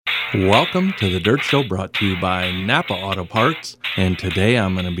Welcome to the Dirt Show, brought to you by Napa Auto Parts, and today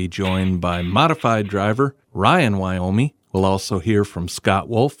I'm going to be joined by modified driver Ryan Wiome. We'll also hear from Scott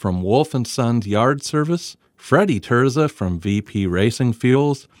Wolff from Wolff & Sons Yard Service, Freddie Terza from VP Racing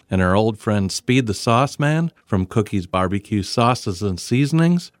Fuels, and our old friend Speed the Sauce Man from Cookies Barbecue Sauces and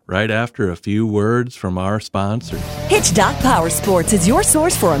Seasonings, right after a few words from our sponsors. Hitchdock Power Sports is your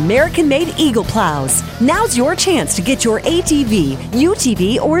source for American-made Eagle plows. Now's your chance to get your ATV,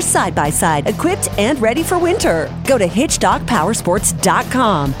 UTV, or side-by-side equipped and ready for winter. Go to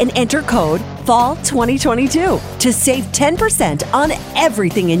hitchdockpowersports.com and enter code Fall 2022 to save 10% on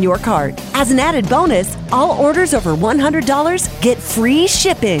everything in your cart. As an added bonus, all orders over $100 get free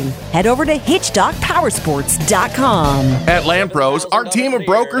shipping. Head over to hitchdockpowersports.com. At Land Pros, our team of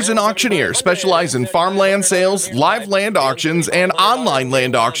brokers and auctioneers specialize in farmland sales, live land auctions, and online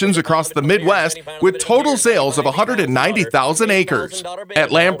land auctions across the Midwest with total sales of 190,000 acres.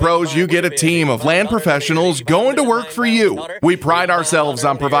 At Land Pros, you get a team of land professionals going to work for you. We pride ourselves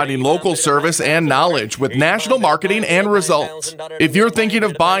on providing local service and knowledge with national marketing and results. If you're thinking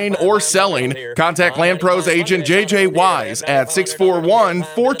of buying or selling, contact Land Pros agent JJ Wise at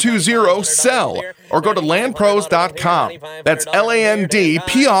 641-420-SELL or go to landpros.com. That's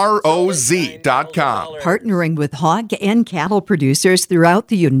LANDPROZ.com. Partnering with hog and cattle producers throughout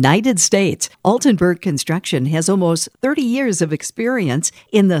the United States, Altenburg Construction has almost 30 years of experience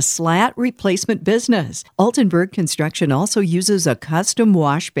in the slat replacement business. Altenburg Construction also uses a custom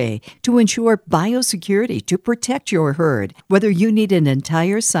wash bay to ensure biosecurity to protect your herd. Whether you need an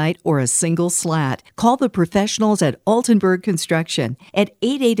entire site or a single slat, call the professionals at Altenburg Construction at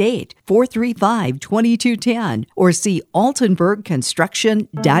 888-435-2210 or see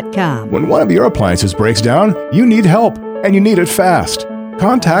altenburgconstruction.com. When one of your appliances breaks down, you need help, and you need it fast.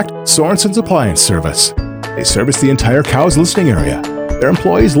 Contact Sorensen's Appliance Service. They service the entire Cows listening area. Their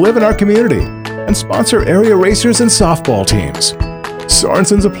employees live in our community and sponsor area racers and softball teams.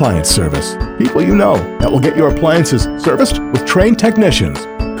 Sorensen's Appliance Service. People you know that will get your appliances serviced with trained technicians.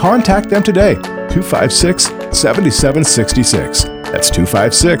 Contact them today. 256-7766. That's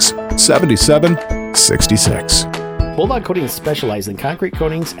 256-7766. Bulldog Coatings specializes in concrete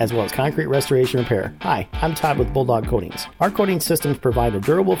coatings as well as concrete restoration repair. Hi, I'm Todd with Bulldog Coatings. Our coating systems provide a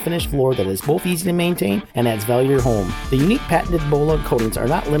durable finished floor that is both easy to maintain and adds value to your home. The unique patented Bulldog coatings are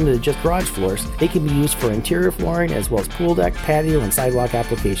not limited to just garage floors. They can be used for interior flooring as well as pool deck, patio, and sidewalk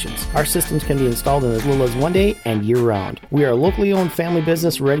applications. Our systems can be installed in as little as one day and year-round. We are a locally owned family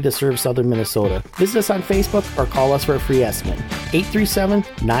business ready to serve southern Minnesota. Visit us on Facebook or call us for a free estimate.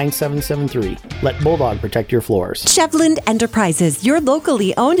 837-9773. Let Bulldog protect your floors. Shevland Enterprises, your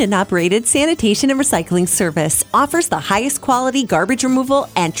locally owned and operated sanitation and recycling service, offers the highest quality garbage removal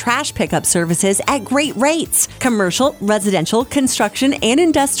and trash pickup services at great rates. Commercial, residential, construction, and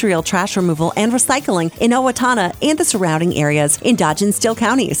industrial trash removal and recycling in Owatonna and the surrounding areas in Dodge and Steele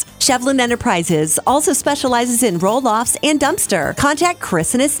counties. Shevland Enterprises also specializes in roll-offs and dumpster. Contact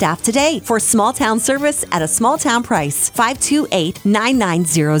Chris and his staff today for small town service at a small town price.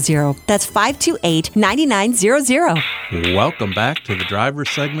 528-9900. That's 528-9900. Welcome back to the driver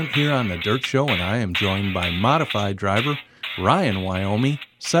segment here on the Dirt Show, and I am joined by modified driver Ryan Wiome,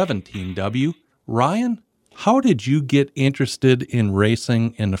 17W. Ryan, how did you get interested in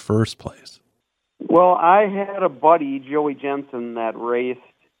racing in the first place? Well, I had a buddy, Joey Jensen, that raced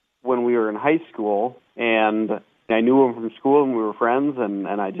when we were in high school, and I knew him from school, and we were friends, and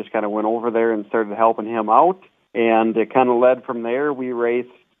I just kind of went over there and started helping him out, and it kind of led from there. We raced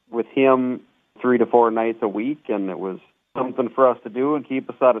with him 3 to 4 nights a week, and it was something for us to do and keep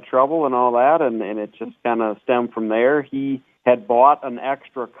us out of trouble and all that, and it just kind of stemmed from there. He had bought an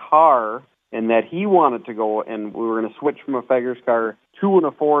extra car, and that he wanted to go, and we were going to switch from a Fegger's car to an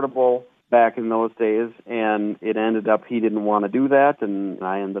affordable back in those days, and it ended up he didn't want to do that, and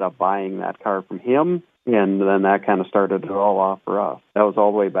I ended up buying that car from him, and then that kind of started it all off for us. That was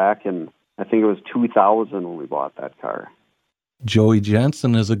all the way back in, I think it was 2000 when we bought that car. Joey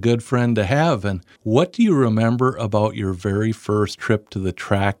Jensen is a good friend to have. And what do you remember about your very first trip to the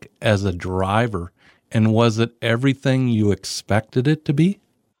track as a driver? And was it everything you expected it to be?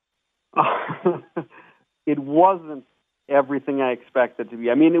 It wasn't everything I expected it to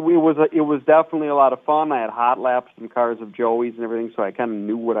be. I mean, it was definitely a lot of fun. I had hot laps and cars of Joey's and everything, so I kind of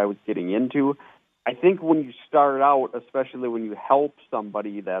knew what I was getting into. I think when you start out, especially when you help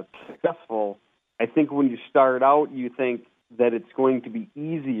somebody that's successful, I think when you start out, you think that it's going to be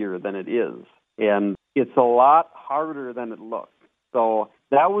easier than it is. And it's a lot harder than it looks. So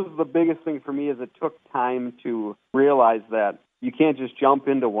that was the biggest thing for me, is it took time to realize that you can't just jump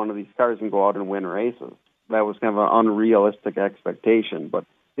into one of these cars and go out and win races. That was kind of an unrealistic expectation. But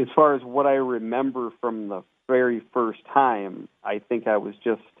as far as what I remember from the very first time, I think I was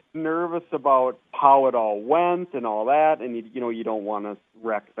just nervous about how it all went and all that, and you don't want to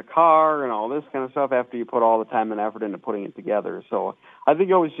wreck the car and all this kind of stuff after you put all the time and effort into putting it together. So I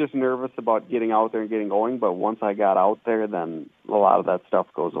think I was just nervous about getting out there and getting going, but once I got out there, then a lot of that stuff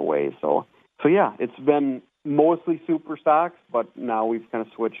goes away. So yeah, it's been mostly super stocks, but now we've kind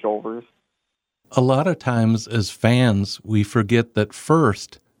of switched over. A lot of times as fans, we forget that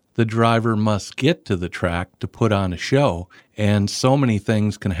first the driver must get to the track to put on a show, and so many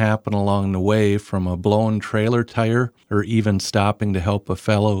things can happen along the way, from a blown trailer tire or even stopping to help a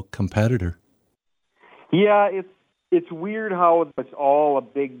fellow competitor. Yeah, it's weird how it's all a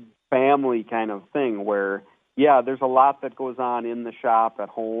big family kind of thing where, yeah, there's a lot that goes on in the shop at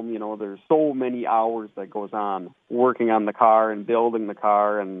home. There's so many hours that goes on working on the car and building the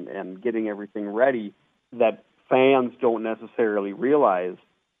car and getting everything ready that fans don't necessarily realize.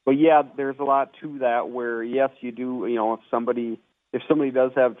 But yeah, there's a lot to that where, yes, you do, if somebody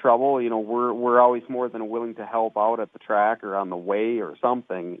does have trouble, we're always more than willing to help out at the track or on the way or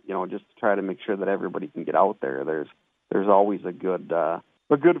something, just to try to make sure that everybody can get out there. There's always a good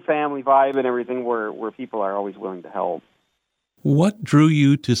family vibe and everything where people are always willing to help. What drew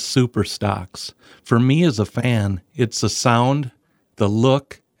you to super stocks? For me as a fan, it's the sound, the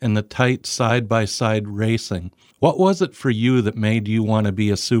look, and the tight side-by-side racing. What was it for you that made you want to be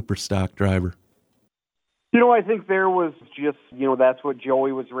a super stock driver? I think there was just, that's what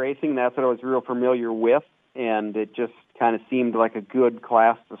Joey was racing. That's what I was real familiar with, and it just kind of seemed like a good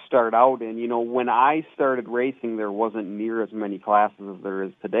class to start out in. When I started racing, there wasn't near as many classes as there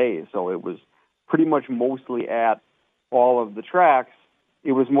is today, so it was pretty much mostly at all of the tracks.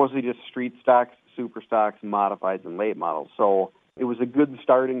 It was mostly just street stocks, super stocks, modifieds, and late models. So it was a good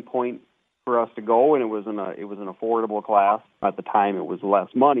starting point for us to go, and it was an affordable class. At the time, it was less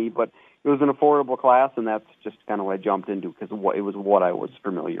money, but it was an affordable class, and that's just kind of what I jumped into because it was what I was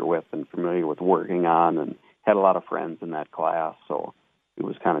familiar with and familiar with working on, and had a lot of friends in that class, so it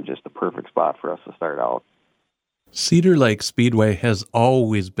was kind of just the perfect spot for us to start out. Cedar Lake Speedway has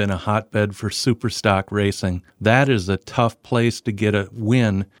always been a hotbed for super stock racing. That is a tough place to get a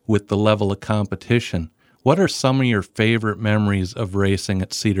win with the level of competition. What are some of your favorite memories of racing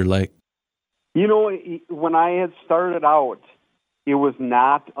at Cedar Lake? When I had started out, it was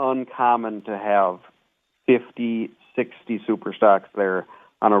not uncommon to have 50, 60 super stocks there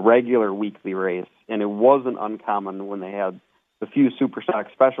on a regular weekly race, and it wasn't uncommon when they had the few super stock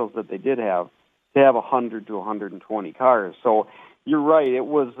specials that they did have to have 100 to 120 cars. So you're right, it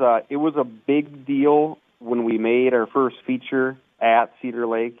was a big deal when we made our first feature at Cedar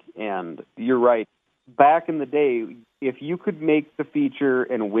Lake, and you're right. Back in the day, if you could make the feature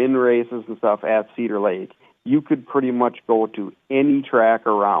and win races and stuff at Cedar Lake, you could pretty much go to any track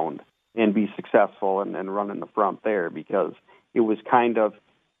around and be successful and run in the front there, because it was kind of,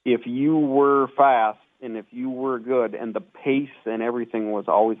 if you were fast and if you were good, and the pace and everything was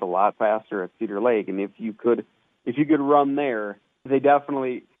always a lot faster at Cedar Lake, and if you could run there, they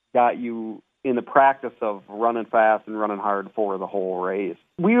definitely got you in the practice of running fast and running hard for the whole race.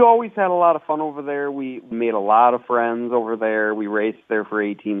 We always had a lot of fun over there. We made a lot of friends over there. We raced there for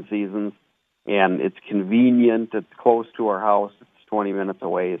 18 seasons, and it's convenient. It's close to our house. It's 20 minutes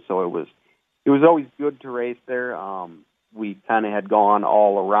away, so it was always good to race there. We kind of had gone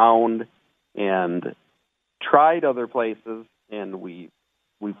all around and tried other places, and we've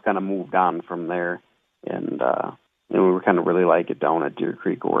kind of moved on from there, and we were kind of really like it down at Deer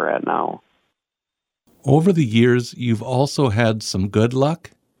Creek where we're at now. Over the years, you've also had some good luck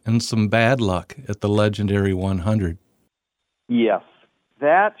and some bad luck at the legendary 100. Yes.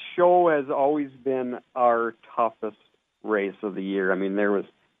 That show has always been our toughest race of the year. I mean, there was,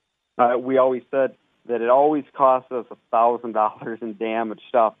 we always said that it always cost us $1,000 in damaged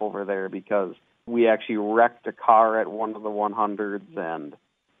stuff over there because we actually wrecked a car at one of the 100s, and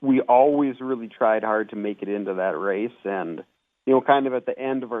we always really tried hard to make it into that race. And kind of at the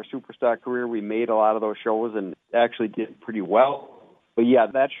end of our Superstock career, we made a lot of those shows and actually did pretty well. But yeah,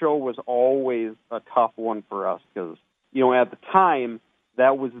 that show was always a tough one for us because, at the time,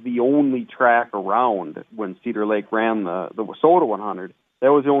 that was the only track around when Cedar Lake ran the Wissota 100. That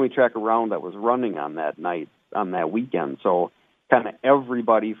was the only track around that was running on that night, on that weekend. So kind of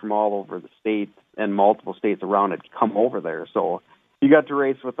everybody from all over the state and multiple states around had come over there. So you got to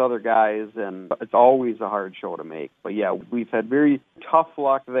race with other guys, and it's always a hard show to make. But yeah, we've had very tough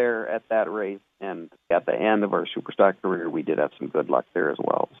luck there at that race, and at the end of our Superstock career, we did have some good luck there as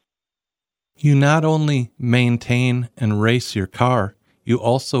well. You not only maintain and race your car, you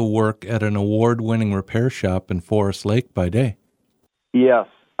also work at an award-winning repair shop in Forest Lake by day. Yes,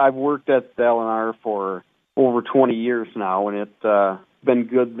 I've worked at the L&R for over 20 years now, and it's been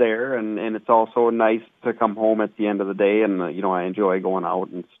good there, and it's also nice to come home at the end of the day, and, I enjoy going out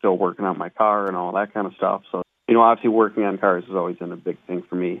and still working on my car and all that kind of stuff. So, obviously working on cars has always been a big thing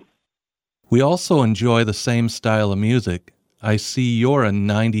for me. We also enjoy the same style of music. I see you're a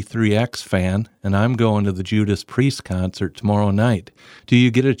 93X fan, and I'm going to the Judas Priest concert tomorrow night. Do you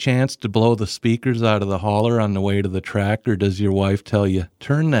get a chance to blow the speakers out of the hauler on the way to the track, or does your wife tell you,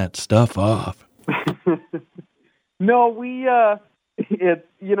 turn that stuff off? No, we don't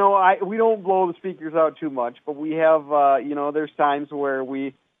blow the speakers out too much, but we have, there's times where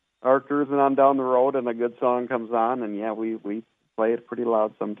we are cruising on down the road and a good song comes on, and we play it pretty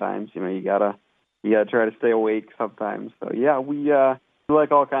loud sometimes. You gotta try to stay awake sometimes. So we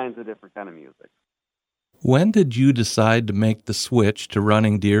like all kinds of different kind of music. When did you decide to make the switch to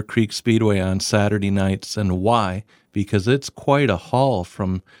running Deer Creek Speedway on Saturday nights, and why? Because it's quite a haul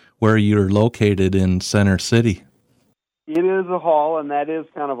from where you're located in Center City. It is a haul, and that is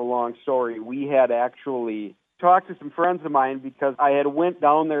kind of a long story. We had actually talked to some friends of mine because I had went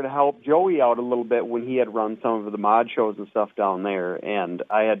down there to help Joey out a little bit when he had run some of the mod shows and stuff down there. And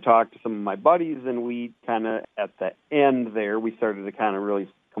I had talked to some of my buddies, and we kind of, at the end there, we started to kind of really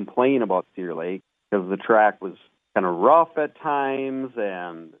complain about Cedar Lake because the track was kind of rough at times,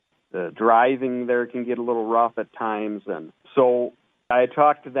 and the driving there can get a little rough at times. And so I had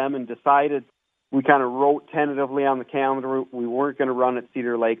talked to them and decided, we kind of wrote tentatively on the calendar we weren't going to run at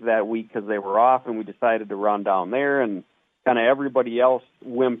Cedar Lake that week because they were off, and we decided to run down there, and kind of everybody else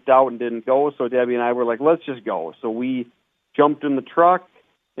wimped out and didn't go, so Debbie and I were like, let's just go. So we jumped in the truck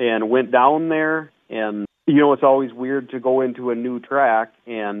and went down there, and, it's always weird to go into a new track,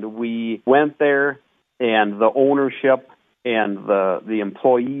 and we went there, and the ownership and the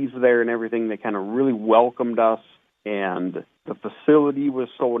employees there and everything, they kind of really welcomed us, and the facility was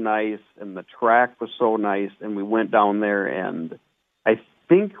so nice, and the track was so nice, and we went down there, and I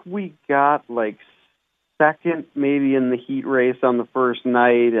think we got second maybe in the heat race on the first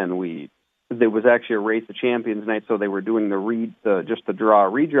night, and there was actually a race of champions night, so they were doing just the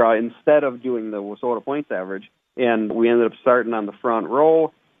redraw instead of doing the WISSOTA points average, and we ended up starting on the front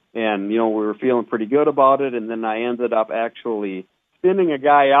row, and we were feeling pretty good about it, and then I ended up actually spinning a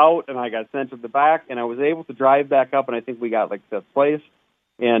guy out, and I got sent to the back, and I was able to drive back up, and I think we got fifth place,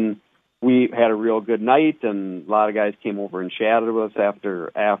 and we had a real good night, and a lot of guys came over and chatted with us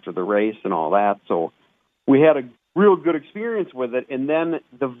after the race and all that, so we had a real good experience with it. And then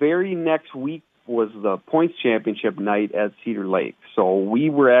the very next week was the points championship night at Cedar Lake, so we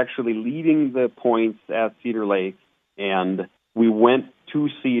were actually leading the points at Cedar Lake, and we went to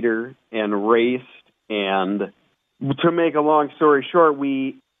Cedar and raced, and to make a long story short,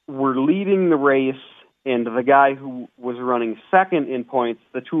 we were leading the race, and the guy who was running second in points,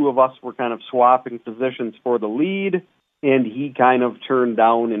 the two of us were kind of swapping positions for the lead, and he kind of turned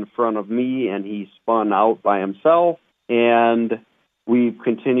down in front of me, and he spun out by himself, and we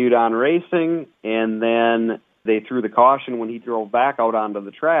continued on racing, and then they threw the caution when he drove back out onto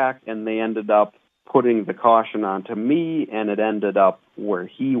the track, and they ended up putting the caution onto me, and it ended up where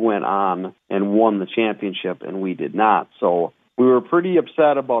he went on and won the championship, and we did not. So we were pretty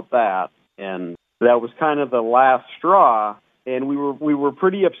upset about that, and that was kind of the last straw, and we were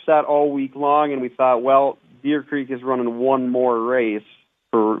pretty upset all week long, and we thought, well, Deer Creek is running one more race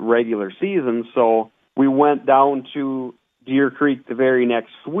for regular season, so we went down to Deer Creek the very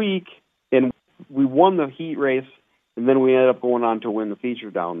next week, and we won the heat race, and then we ended up going on to win the feature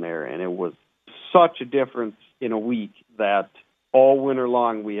down there, and it was such a difference in a week that all winter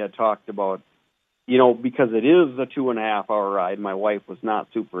long we had talked about, because it is a 2.5-hour ride. My wife was not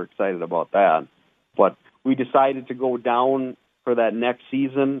super excited about that, but we decided to go down for that next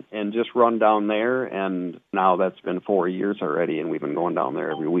season and just run down there, and now that's been 4 years already, and we've been going down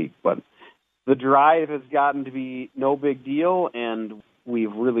there every week. But the drive has gotten to be no big deal, and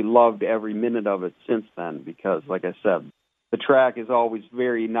we've really loved every minute of it since then because, like I said, the track is always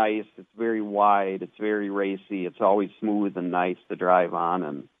very nice. It's very wide. It's very racy. It's always smooth and nice to drive on,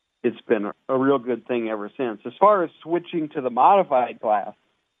 and it's been a real good thing ever since. As far as switching to the modified class,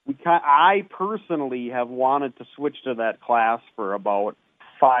 I personally have wanted to switch to that class for about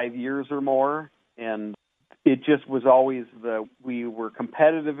 5 years or more, and it just was always we were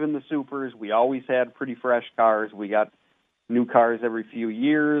competitive in the supers. We always had pretty fresh cars. We got new cars every few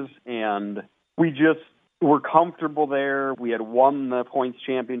years, and we just were comfortable there. We had won the points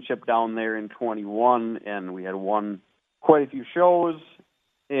championship down there in 21, and we had won quite a few shows,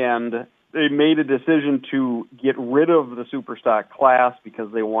 and they made a decision to get rid of the Superstock class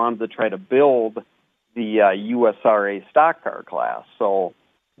because they wanted to try to build the USRA stock car class. So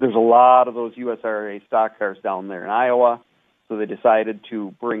there's a lot of those USRA stock cars down there in Iowa, so they decided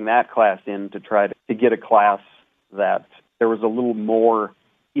to bring that class in to try to get a class that there was a little more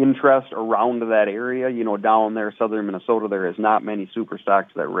interest around that area. Down there, southern Minnesota, there is not many super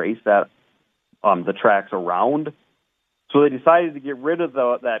stocks that race that the tracks around. So they decided to get rid of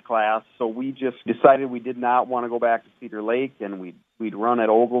that class, so we just decided we did not want to go back to Cedar Lake, and we'd run at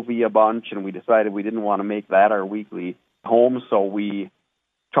Ogilvie a bunch, and we decided we didn't want to make that our weekly home, so we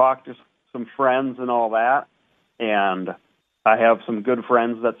talked to some friends and all that, and I have some good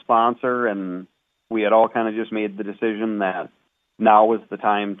friends that sponsor, and we had all kind of just made the decision that now was the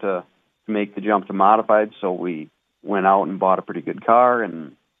time to make the jump to modified, so we went out and bought a pretty good car,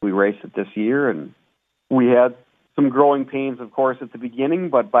 and we raced it this year, and we had some growing pains, of course, at the beginning,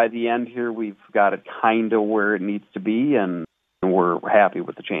 but by the end here, we've got it kind of where it needs to be, and we're happy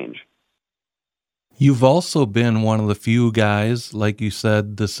with the change. You've also been one of the few guys, like you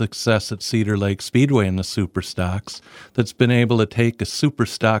said, the success at Cedar Lake Speedway in the super stocks, that's been able to take a super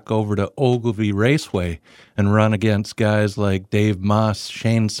stock over to Ogilvie Raceway and run against guys like Dave Moss,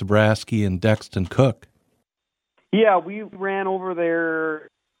 Shane Sabraski, and Dexton Cook. Yeah, we ran over there,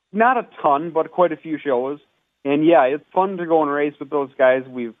 not a ton, but quite a few shows. And yeah, it's fun to go and race with those guys.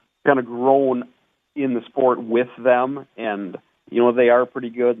 We've kind of grown in the sport with them, and they are pretty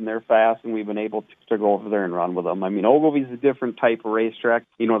good and they're fast, and we've been able to go over there and run with them. I mean, Ogilvie's a different type of racetrack.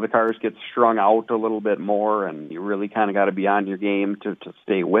 The cars get strung out a little bit more, and you really kind of got to be on your game to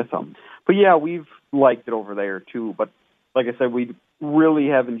stay with them. But yeah, we've liked it over there too. But like I said, we really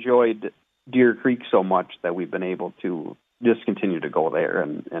have enjoyed Deer Creek so much that we've been able to just continue to go there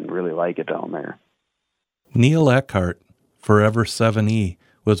and really like it down there. Neil Eckhart, Forever 7E,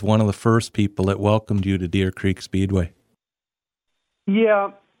 was one of the first people that welcomed you to Deer Creek Speedway. Yeah,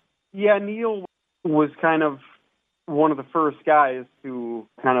 Neil was kind of one of the first guys to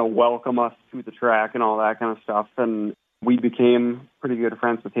kind of welcome us to the track and all that kind of stuff, and we became pretty good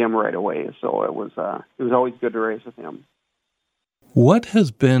friends with him right away, so it was always good to race with him. What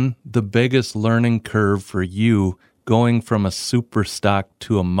has been the biggest learning curve for you going from a super stock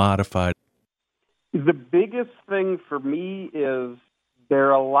to a modified? The biggest thing for me is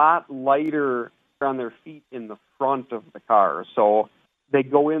they're a lot lighter on their feet in the front of the car. So they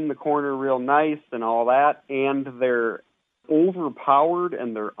go in the corner real nice and all that, and they're overpowered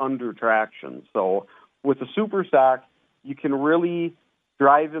and they're under traction. So with the super stock, you can really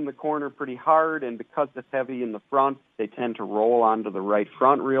drive in the corner pretty hard, and because it's heavy in the front, they tend to roll onto the right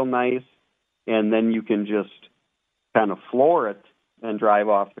front real nice, and then you can just kind of floor it and drive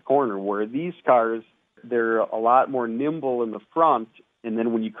off the corner, where these cars, they're a lot more nimble in the front, and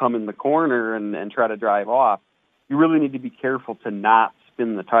then when you come in the corner and try to drive off, you really need to be careful to not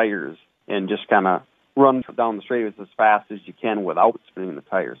spin the tires and just kind of run down the straight as fast as you can without spinning the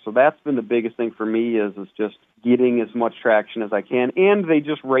tires. So that's been the biggest thing for me is just getting as much traction as I can, and they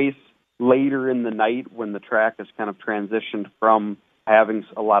just race later in the night when the track has kind of transitioned from having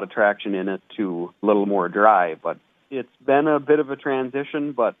a lot of traction in it to a little more dry, but it's been a bit of a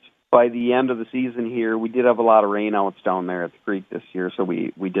transition, but by the end of the season here, we did have a lot of rainouts down there at the creek this year, so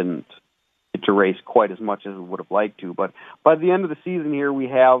we didn't get to race quite as much as we would have liked to. But by the end of the season here, we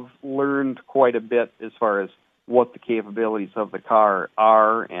have learned quite a bit as far as what the capabilities of the car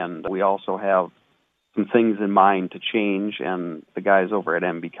are, and we also have some things in mind to change, and the guys over at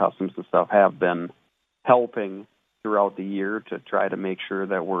MB Customs and stuff have been helping throughout the year to try to make sure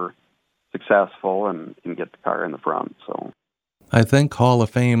that we're successful and can get the car in the front. So I think Hall of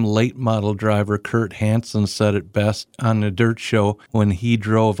Fame late model driver Kurt Hansen said it best on the dirt show when he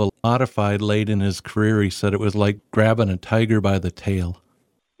drove a modified late in his career. He said it was like grabbing a tiger by the tail.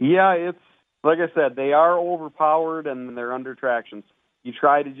 Yeah, it's like I said, they are overpowered and they're under traction. You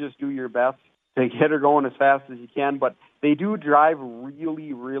try to just do your best to get her going as fast as you can, but they do drive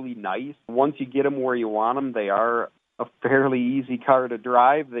really, really nice. Once you get them where you want them, they are a fairly easy car to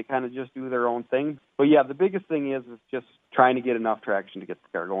drive. They kind of just do their own thing. But yeah, the biggest thing is just trying to get enough traction to get the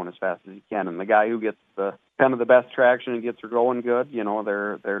car going as fast as you can. And the guy who gets the kind of the best traction and gets her going good,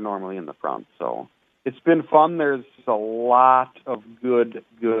 they're normally in the front. So it's been fun. There's a lot of good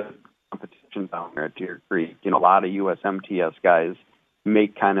competition down there at Deer Creek. A lot of USMTS guys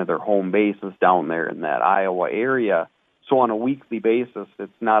make kind of their home bases down there in that Iowa area. So on a weekly basis,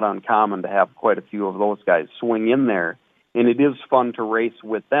 it's not uncommon to have quite a few of those guys swing in there. And it is fun to race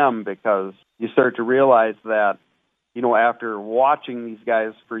with them because you start to realize that, after watching these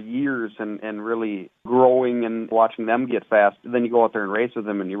guys for years and really growing and watching them get fast, then you go out there and race with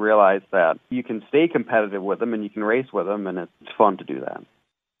them and you realize that you can stay competitive with them and you can race with them, and it's fun to do that.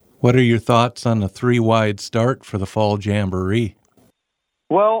 What are your thoughts on the 3-wide start for the Fall Jamboree?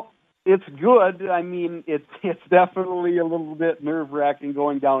 Well, it's good. I mean, it's definitely a little bit nerve-wracking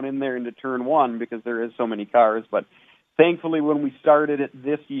going down in there into turn one because there is so many cars. But thankfully, when we started it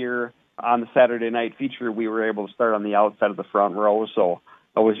this year on the Saturday night feature, we were able to start on the outside of the front row. So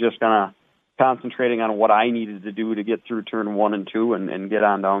I was just kind of concentrating on what I needed to do to get through turn 1 and 2 and get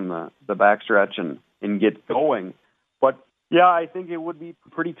on down the backstretch and get going. But yeah, I think it would be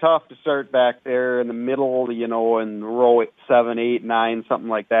pretty tough to start back there in the middle, in row 7, 8, 9, something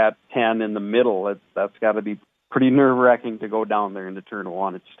like that, 10 in the middle. That's got to be pretty nerve-wracking to go down there into turn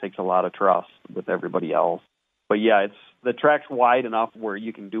 1. It just takes a lot of trust with everybody else. But yeah, the track's wide enough where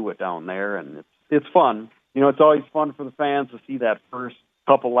you can do it down there, and it's fun. It's always fun for the fans to see that first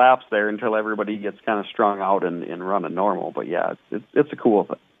couple laps there until everybody gets kind of strung out and running normal. But yeah, it's a cool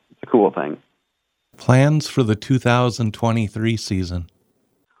thing. It's a cool thing. Plans for the 2023 season?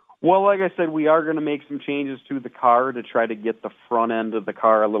 Well, like I said, we are going to make some changes to the car to try to get the front end of the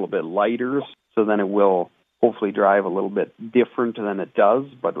car a little bit lighter, so then it will hopefully drive a little bit different than it does.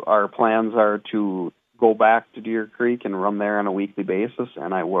 But our plans are to go back to Deer Creek and run there on a weekly basis,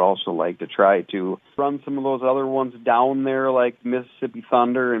 and I would also like to try to run some of those other ones down there like Mississippi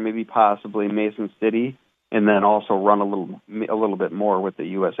Thunder and maybe possibly Mason City, and then also run a little bit more with the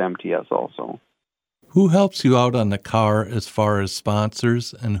US MTS also. Who helps you out on the car as far as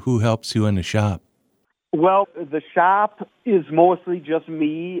sponsors, and who helps you in the shop? Well, the shop is mostly just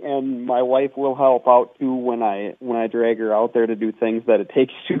me, and my wife will help out too when I drag her out there to do things that it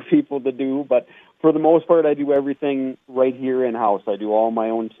takes two people to do. But for the most part, I do everything right here in-house. I do all my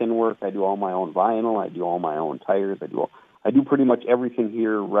own tin work. I do all my own vinyl. I do all my own tires. I do pretty much everything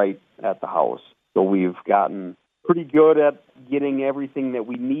here right at the house. So we've gotten pretty good at getting everything that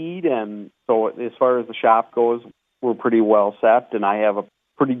we need, and so as far as the shop goes, we're pretty well set, and I have a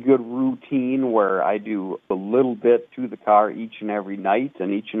pretty good routine where I do a little bit to the car each and every night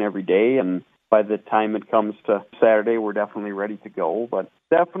and each and every day, and by the time it comes to Saturday, we're definitely ready to go. But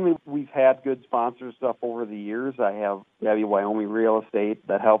definitely we've had good sponsor stuff over the years. I have Wiome Real Estate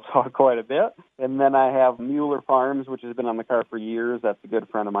that helps out quite a bit. And then I have Mueller Farms, which has been on the car for years. That's a good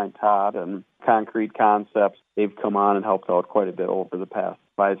friend of mine, Todd, and Concrete Concepts. They've come on and helped out quite a bit over the past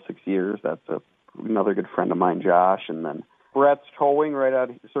 5-6 years. That's another good friend of mine, Josh. And then Brett's Towing right out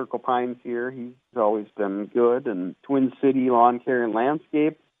of Circle Pines here. He's always been good. And Twin City Lawn Care and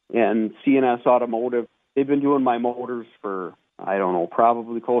Landscape. And CNS Automotive, they've been doing my motors for,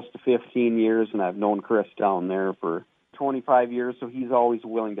 probably close to 15 years, and I've known Chris down there for 25 years, so he's always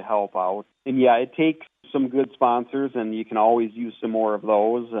willing to help out. And yeah, it takes some good sponsors, and you can always use some more of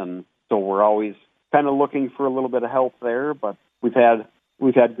those, and so we're always kind of looking for a little bit of help there, but we've had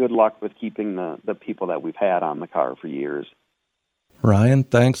good luck with keeping the people that we've had on the car for years. Ryan,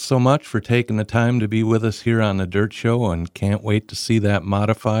 thanks so much for taking the time to be with us here on the Dirt Show, and can't wait to see that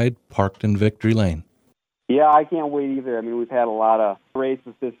modified parked in Victory Lane. Yeah, I can't wait either. I mean, we've had a lot of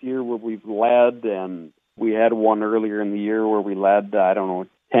races this year where we've led, and we had one earlier in the year where we led,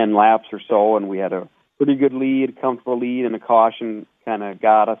 10 laps or so, and we had a pretty good lead, comfortable lead, and a caution kind of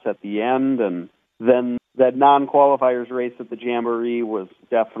got us at the end. And then that non-qualifiers race at the Jamboree was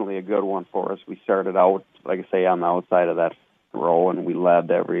definitely a good one for us. We started out, like I say, on the outside of that row, and we led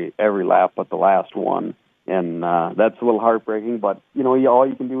every lap but the last one, and that's a little heartbreaking, but all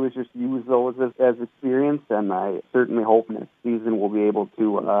you can do is just use those as experience, and I certainly hope next season we'll be able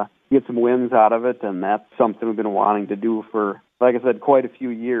to get some wins out of it, and that's something we've been wanting to do for, like I said, quite a few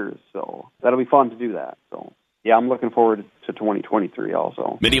years, so that'll be fun to do that. So yeah, I'm looking forward to 2023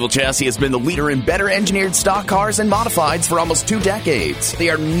 also. Medieval Chassis has been the leader in better engineered stock cars and modifieds for almost 2 decades. They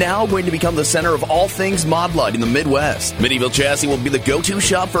are now going to become the center of all things Mod Light in the Midwest. Medieval Chassis will be the go-to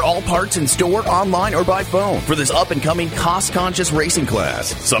shop for all parts in store, online, or by phone for this up-and-coming cost-conscious racing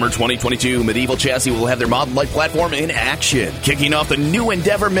class. Summer 2022, Medieval Chassis will have their Mod Light platform in action. Kicking off the new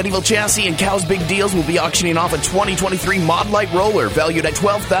endeavor, Medieval Chassis and Cow's Big Deals will be auctioning off a 2023 Mod Light roller valued at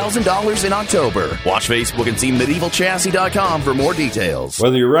 $12,000 in October. Watch Facebook and see MedievalChassis.com for more details.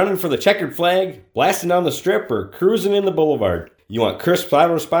 Whether you're running for the checkered flag, blasting down the strip, or cruising in the boulevard, you want crisp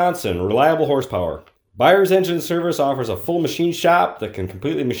throttle response and reliable horsepower. Byers Engine Service offers a full machine shop that can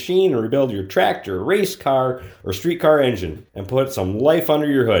completely machine and rebuild your tractor, race car, or street car engine and put some life under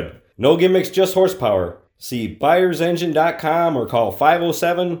your hood. No gimmicks, just horsepower. See ByersEngine.com or call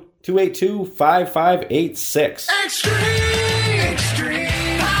 507-282-5586.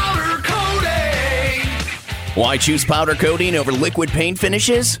 Extreme Powder Coating. Why choose powder coating over liquid paint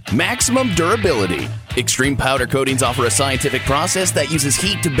finishes? Maximum durability. Extreme powder coatings offer a scientific process that uses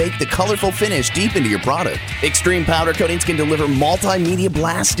heat to bake the colorful finish deep into your product. Extreme powder coatings can deliver multimedia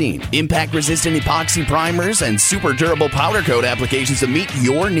blasting, impact-resistant epoxy primers, and super durable powder coat applications to meet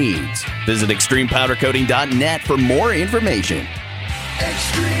your needs. Visit extremepowdercoating.net for more information.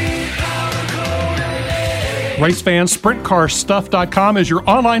 Extreme Powder Coating. Race fans, SprintCarStuff.com is your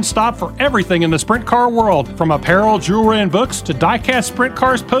online stop for everything in the sprint car world. From apparel, jewelry, and books to die-cast sprint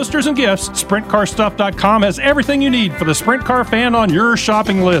cars, posters, and gifts, SprintCarStuff.com has everything you need for the sprint car fan on your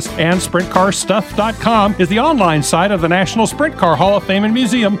shopping list. And SprintCarStuff.com is the online site of the National Sprint Car Hall of Fame and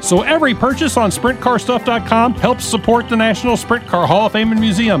Museum, so every purchase on SprintCarStuff.com helps support the National Sprint Car Hall of Fame and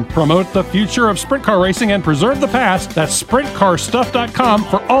Museum. Promote the future of sprint car racing and preserve the past. That's SprintCarStuff.com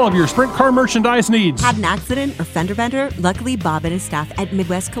for all of your sprint car merchandise needs. Had an accident or fender bender? Luckily, Bob and his staff at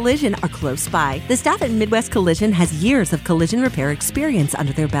Midwest Collision are close by. The staff at Midwest Collision has years of collision repair experience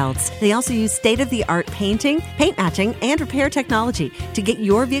under their belts. They also use state-of-the-art painting, paint matching, and repair technology to get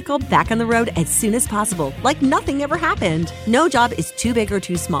your vehicle back on the road as soon as possible, like nothing ever happened. No job is too big or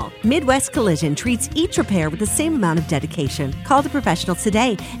too small. Midwest Collision treats each repair with the same amount of dedication. Call the professionals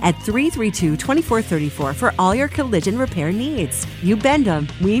today at 332-2434 for all your collision repair needs. You bend them,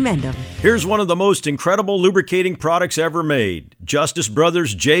 we mend them. Here's one of the most incredible lubricating products ever made, Justice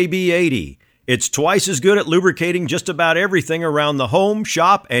Brothers JB80. It's twice as good at lubricating just about everything around the home,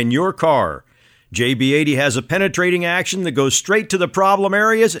 shop, and your car. JB80 has a penetrating action that goes straight to the problem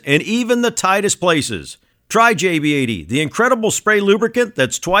areas and even the tightest places. Try JB80, the incredible spray lubricant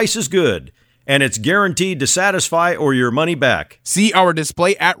that's twice as good. And it's guaranteed to satisfy or your money back. See our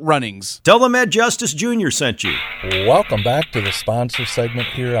display at Runnings. Tell them Ed Justice Jr. sent you. Welcome back to the sponsor segment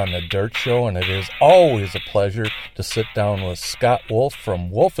here on The Dirt Show, and it is always a pleasure to sit down with Scott Wolff from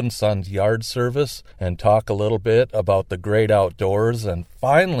Wolff & Sons Yard Service and talk a little bit about the great outdoors. And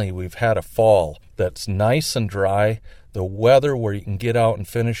finally, we've had a fall that's nice and dry. The weather where you can get out and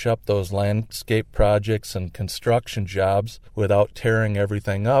finish up those landscape projects and construction jobs without tearing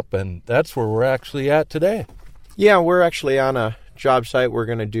everything up, and that's where we're actually at today. Yeah, we're actually on a job site. We're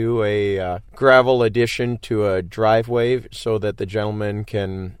going to do a gravel addition to a driveway so that the gentleman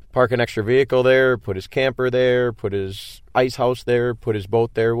can park an extra vehicle there, put his camper there, put his ice house there, put his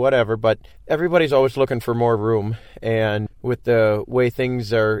boat there, whatever. But everybody's always looking for more room. And with the way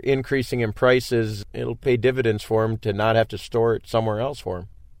things are increasing in prices, it'll pay dividends for him to not have to store it somewhere else for him.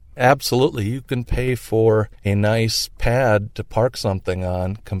 Absolutely. You can pay for a nice pad to park something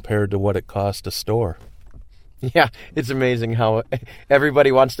on compared to what it costs to store. Yeah, it's amazing how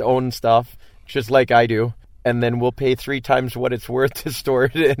everybody wants to own stuff, just like I do. And then we'll pay 3 times what it's worth to store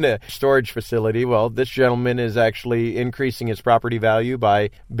it in a storage facility. Well, this gentleman is actually increasing his property value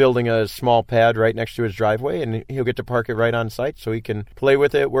by building a small pad right next to his driveway, and he'll get to park it right on site so he can play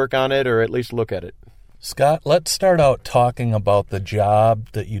with it, work on it, or at least look at it. Scott, let's start out talking about the job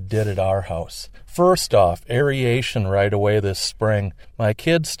that you did at our house. First off, aeration right away this spring. My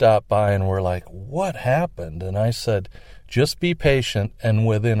kids stopped by and were like, "What happened?" And I said, "Just be patient," and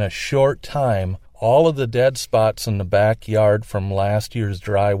within a short time, all of the dead spots in the backyard from last year's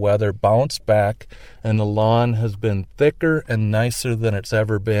dry weather bounced back, and the lawn has been thicker and nicer than it's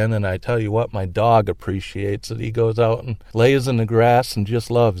ever been. And I tell you what, my dog appreciates it. He goes out and lays in the grass and just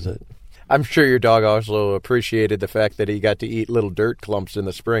loves it. I'm sure your dog also appreciated the fact that he got to eat little dirt clumps in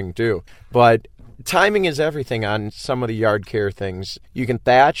the spring, too. But timing is everything on some of the yard care things. You can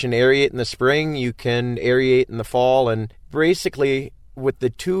thatch and aerate in the spring. You can aerate in the fall. And basically, with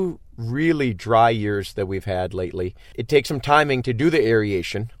the 2 really dry years that we've had lately, it takes some timing to do the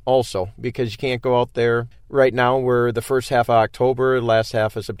aeration also, because you can't go out there right now. We're the first half of October, last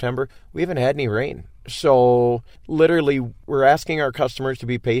half of September. We haven't had any rain. So literally we're asking our customers to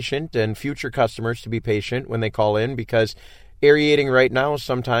be patient and future customers to be patient when they call in, because aerating right now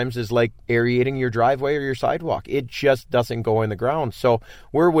sometimes is like aerating your driveway or your sidewalk. It just doesn't go in the ground. So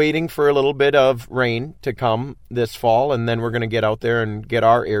we're waiting for a little bit of rain to come this fall, and then we're going to get out there and get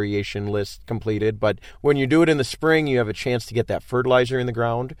our aeration list completed. But when you do it in the spring, you have a chance to get that fertilizer in the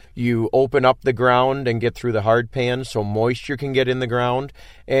ground. You open up the ground and get through the hard pan so moisture can get in the ground.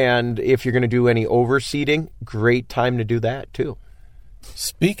 And if you're going to do any overseeding, great time to do that too.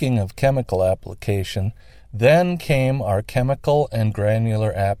 Speaking of chemical application, then came our chemical and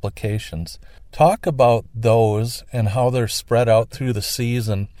granular applications. Talk about those and how they're spread out through the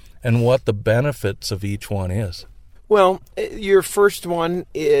season and what the benefits of each one is. Well, your first one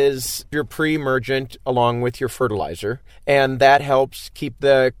is your pre-emergent along with your fertilizer, and that helps keep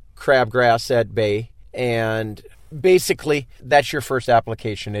the crabgrass at bay. And basically, that's your first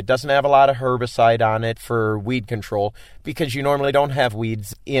application. It doesn't have a lot of herbicide on it for weed control because you normally don't have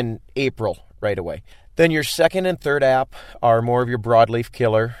weeds in April right away. Then your second and third app are more of your broadleaf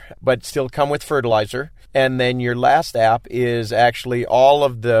killer, but still come with fertilizer. And then your last app is actually all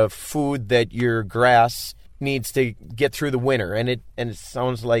of the food that your grass needs to get through the winter. And it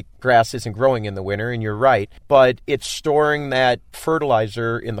sounds like grass isn't growing in the winter, and you're right. But it's storing that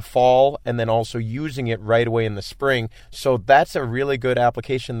fertilizer in the fall and then also using it right away in the spring. So that's a really good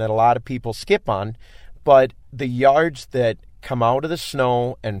application that a lot of people skip on. But the yards that come out of the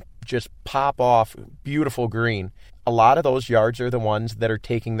snow and just pop off beautiful green, a lot of those yards are the ones that are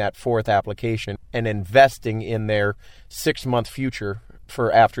taking that fourth application and investing in their 6-month future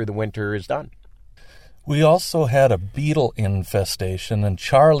for after the winter is done. We also had a beetle infestation, and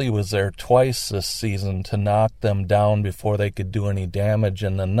Charlie was there twice this season to knock them down before they could do any damage.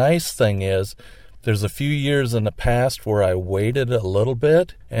 And the nice thing is, there's a few years in the past where I waited a little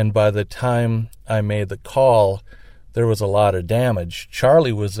bit, and by the time I made the call, there was a lot of damage.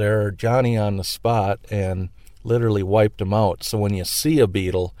 Charlie was there, Johnny on the spot, and literally wiped them out. So when you see a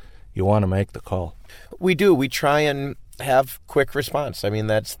beetle, you want to make the call. We do. We try and have quick response. I mean,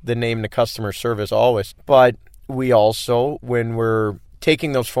 that's the name to customer service always. But we also, when we're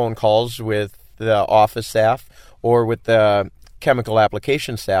taking those phone calls with the office staff or with the chemical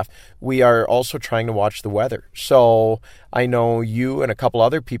application staff, we are also trying to watch the weather. So I know you and a couple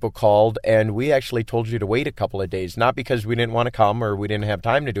other people called, and we actually told you to wait a couple of days, not because we didn't want to come or we didn't have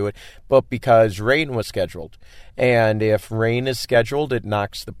time to do it, but because rain was scheduled. And if rain is scheduled, it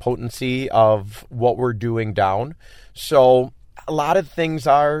knocks the potency of what we're doing down. So a lot of things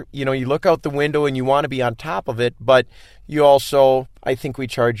are, you look out the window and you want to be on top of it, but you also, I think we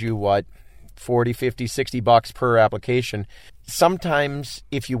charge you, $40, $50, $60 per application. Sometimes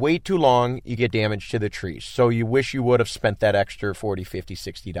if you wait too long, you get damage to the trees. So you wish you would have spent that extra $40,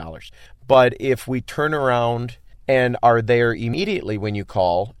 $50, $60. But if we turn around and are there immediately when you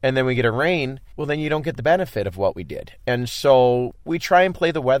call, and then we get a rain, well, then you don't get the benefit of what we did. And so we try and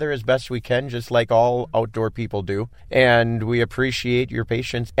play the weather as best we can, just like all outdoor people do. And we appreciate your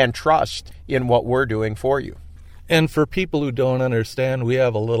patience and trust in what we're doing for you. And for people who don't understand, we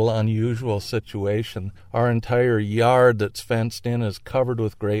have a little unusual situation. Our entire yard that's fenced in is covered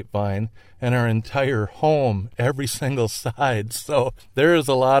with grapevine, and our entire home, every single side. So there is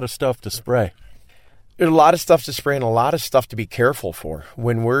a lot of stuff to spray. There's a lot of stuff to spray and a lot of stuff to be careful for.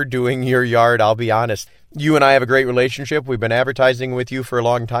 When we're doing your yard, I'll be honest, you and I have a great relationship. We've been advertising with you for a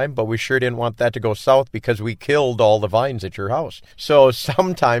long time, but we sure didn't want that to go south because we killed all the vines at your house. So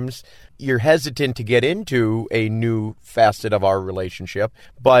sometimes you're hesitant to get into a new facet of our relationship.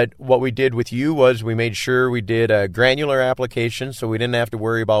 But what we did with you was we made sure we did a granular application so we didn't have to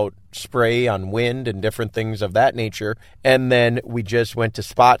worry about spray on wind and different things of that nature. And then we just went to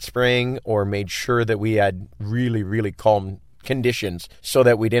spot spraying or made sure that we had really, really calm conditions so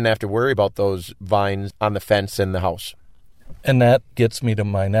that we didn't have to worry about those vines on the fence in the house. And that gets me to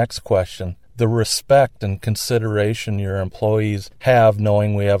my next question. The respect and consideration your employees have,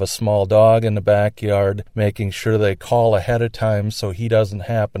 knowing we have a small dog in the backyard, making sure they call ahead of time so he doesn't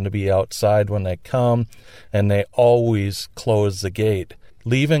happen to be outside when they come, and they always close the gate,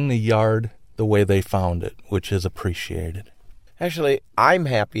 leaving the yard the way they found it, which is appreciated. Actually, I'm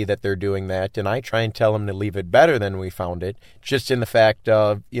happy that they're doing that, and I try and tell them to leave it better than we found it, just in the fact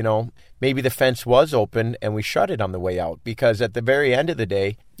of, maybe the fence was open and we shut it on the way out, because at the very end of the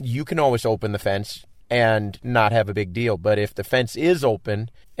day, you can always open the fence and not have a big deal. But if the fence is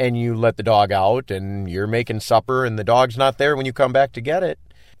open and you let the dog out and you're making supper and the dog's not there when you come back to get it,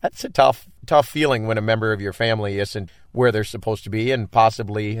 that's a tough feeling when a member of your family isn't where they're supposed to be and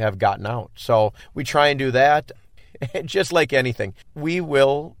possibly have gotten out. So we try and do that. Just like anything, we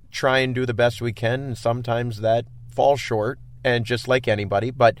will try and do the best we can, and sometimes that falls short, and just like anybody,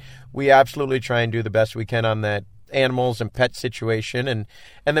 but we absolutely try and do the best we can on that animals and pet situation, and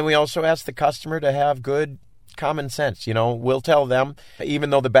then we also ask the customer to have good common sense. We'll tell them, even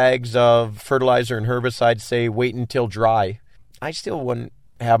though the bags of fertilizer and herbicide say wait until dry, I still wouldn't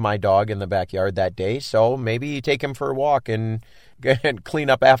have my dog in the backyard that day, so maybe you take him for a walk and clean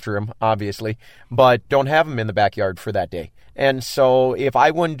up after him, obviously, but don't have him in the backyard for that day. And so if I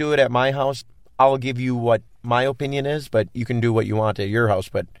wouldn't do it at my house, I'll give you what my opinion is, but you can do what you want at your house.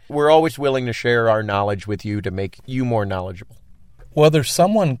 But we're always willing to share our knowledge with you to make you more knowledgeable. Whether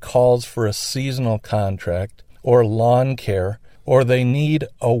someone calls for a seasonal contract or lawn care, or they need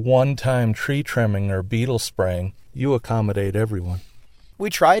a one-time tree trimming or beetle spraying, you accommodate everyone. We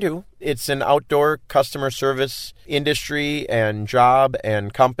try to. It's an outdoor customer service industry and job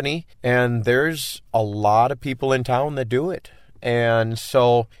and company, and there's a lot of people in town that do it. And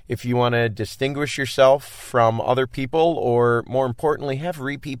so if you want to distinguish yourself from other people, or more importantly, have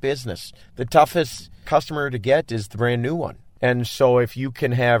repeat business, the toughest customer to get is the brand new one. And so if you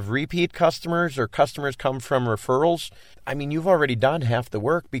can have repeat customers or customers come from referrals, I mean, you've already done half the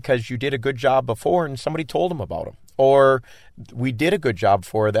work because you did a good job before and somebody told them about them. Or we did a good job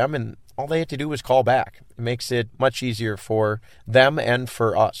for them and all they had to do was call back. It makes it much easier for them and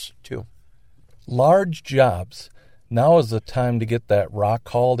for us, too. Large jobs. Now is the time to get that rock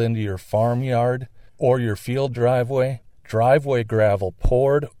hauled into your farmyard or your field driveway gravel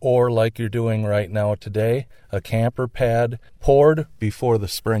poured, or like you're doing right now today, a camper pad poured before the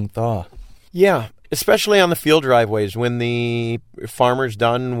spring thaw. Yeah, especially on the field driveways when the farmer's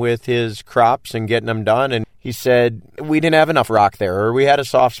done with his crops and getting them done and he said, we didn't have enough rock there or we had a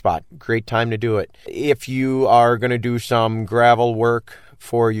soft spot. Great time to do it. If you are going to do some gravel work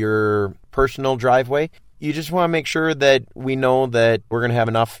for your personal driveway, you just want to make sure that we know that we're going to have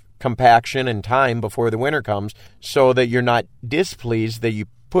enough compaction and time before the winter comes so that you're not displeased that you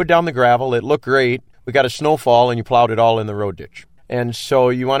put down the gravel, it looked great, we got a snowfall and you plowed it all in the road ditch. And so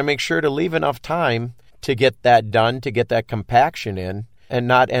you want to make sure to leave enough time to get that done, to get that compaction in, and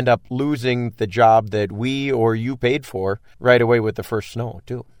not end up losing the job that we or you paid for right away with the first snow,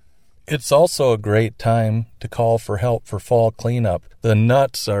 too. It's also a great time to call for help for fall cleanup. The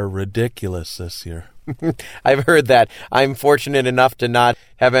nuts are ridiculous this year. I've heard that. I'm fortunate enough to not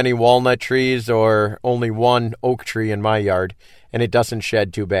have any walnut trees or only one oak tree in my yard, and it doesn't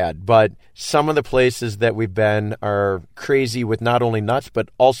shed too bad. But some of the places that we've been are crazy with not only nuts, but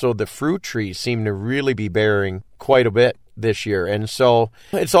also the fruit trees seem to really be bearing quite a bit this year. And so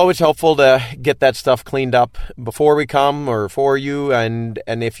it's always helpful to get that stuff cleaned up before we come or for you. And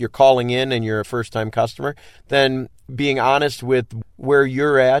if you're calling in and you're a first-time customer, then being honest with where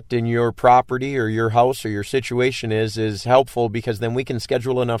you're at in your property or your house or your situation is helpful, because then we can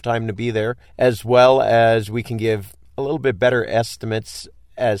schedule enough time to be there, as well as we can give a little bit better estimates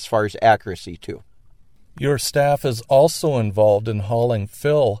as far as accuracy too. Your staff is also involved in hauling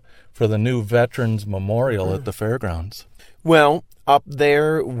fill for the new Veterans Memorial at the fairgrounds. Well, up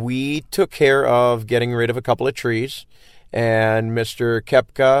there we took care of getting rid of a couple of trees, and Mr.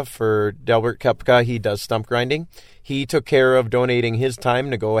 Kepka, for Delbert Kepka, he does stump grinding. He took care of donating his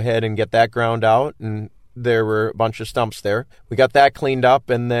time to go ahead and get that ground out, and there were a bunch of stumps there. We got that cleaned up,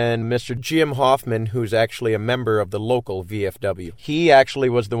 and then Mr. Jim Hoffman, who's actually a member of the local VFW, he actually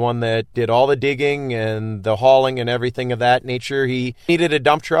was the one that did all the digging and the hauling and everything of that nature. He needed a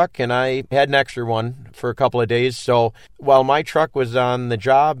dump truck, and I had an extra one for a couple of days. So while my truck was on the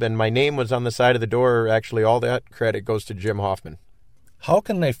job and my name was on the side of the door, actually all that credit goes to Jim Hoffman. How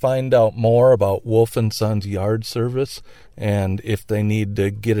can they find out more about Wolff & Sons Yard Service? And if they need to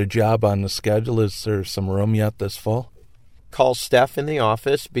get a job on the schedule, is there some room yet this fall? Call Steph in the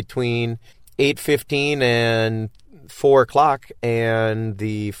office between 8:15 and 4 o'clock, and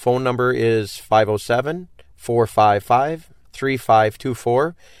the phone number is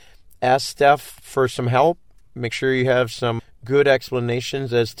 507-455-3524. Ask Steph for some help. Make sure you have some good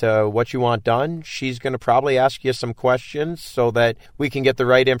explanations as to what you want done. She's going to probably ask you some questions so that we can get the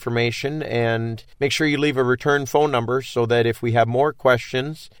right information, and make sure you leave a return phone number so that if we have more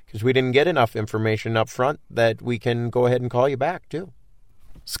questions, because we didn't get enough information up front, that we can go ahead and call you back too.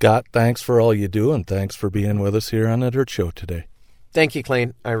 Scott, thanks for all you do, and thanks for being with us here on the Dirt Show today. Thank you,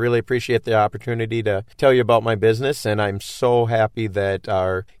 Clayton. I really appreciate the opportunity to tell you about my business, and I'm so happy that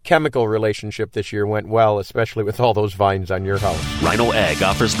our chemical relationship this year went well, especially with all those vines on your house. Rhino Ag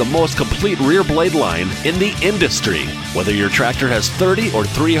offers the most complete rear blade line in the industry. Whether your tractor has 30 or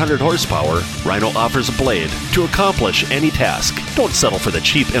 300 horsepower, Rhino offers a blade to accomplish any task. Don't settle for the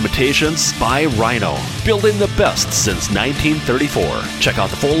cheap imitations. Buy Rhino, building the best since 1934. Check out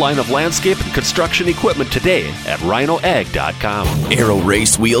the full line of landscape and construction equipment today at rhinoag.com. Aero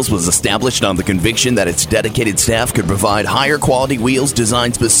Race Wheels was established on the conviction that its dedicated staff could provide higher quality wheels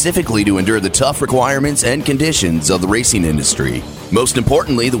designed specifically to endure the tough requirements and conditions of the racing industry. Most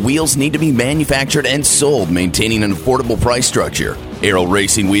importantly, the wheels need to be manufactured and sold, maintaining an affordable price structure. Aero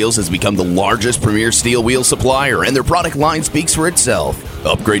Racing Wheels has become the largest premier steel wheel supplier, and their product line speaks for itself.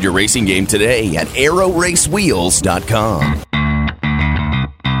 Upgrade your racing game today at aeroracewheels.com.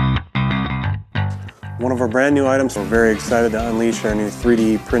 One of our brand new items, we're very excited to unleash our new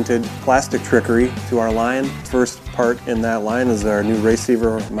 3D printed plastic trickery to our line. First part in that line is our new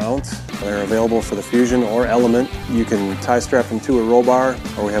Raceiver mounts. They're available for the Fusion or Element. You can tie strap them to a roll bar,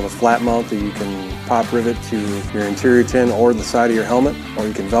 or we have a flat mount that you can pop rivet to your interior tin or the side of your helmet, or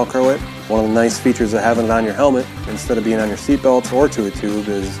you can Velcro it. One of the nice features of having it on your helmet, instead of being on your seatbelts or to a tube,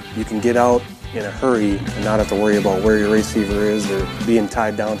 is you can get out in a hurry and not have to worry about where your receiver is or being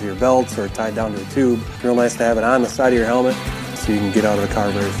tied down to your belts or tied down to a tube. It's real nice to have it on the side of your helmet so you can get out of the car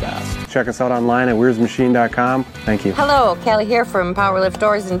very fast. Check us out online at weirsmachine.com. Thank you. Hello, Kelly here from Powerlift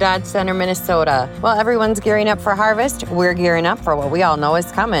Doors in Dodge Center, Minnesota. While everyone's gearing up for harvest, we're gearing up for what we all know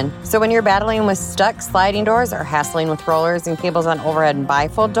is coming. So when you're battling with stuck sliding doors or hassling with rollers and cables on overhead and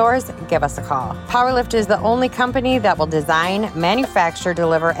bifold doors, give us a call. Powerlift is the only company that will design, manufacture,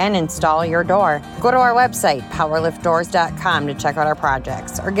 deliver, and install your door. Go to our website, powerliftdoors.com, to check out our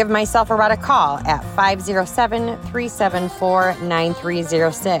projects, or give myself or Rod a call at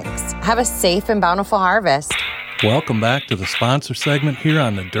 507-374-9306. Have a safe and bountiful harvest. Welcome back to the sponsor segment here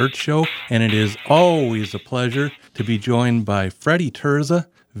on The Dirt Show, and it is always a pleasure to be joined by Freddie Terza,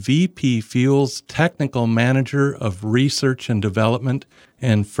 VP Fuels Technical Manager of Research and Development.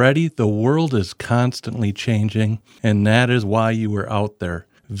 And Freddie, the world is constantly changing, and that is why you were out there.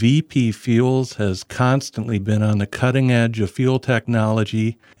 VP Fuels has constantly been on the cutting edge of fuel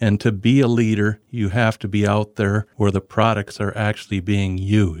technology, and to be a leader, you have to be out there where the products are actually being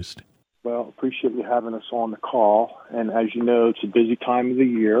used. Well, appreciate you having us on the call. And as you know, it's a busy time of the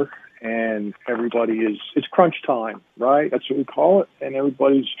year, and it's crunch time, right? That's what we call it. And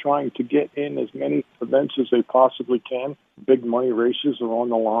everybody's trying to get in as many events as they possibly can. Big money races are on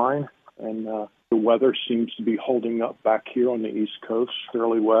the line, and the weather seems to be holding up back here on the East Coast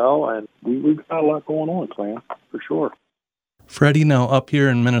fairly well. And we've got a lot going on, Clan, for sure. Freddie, now up here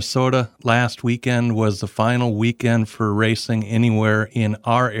in Minnesota, last weekend was the final weekend for racing anywhere in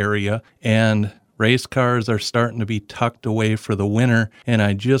our area, and race cars are starting to be tucked away for the winter. And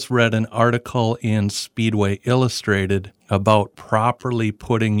I just read an article in Speedway Illustrated about properly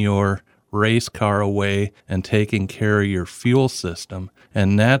putting your race car away and taking care of your fuel system.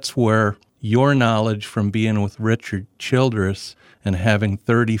 And that's where your knowledge from being with Richard Childress and having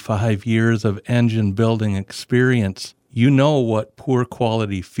 35 years of engine building experience, you know what poor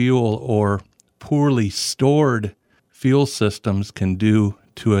quality fuel or poorly stored fuel systems can do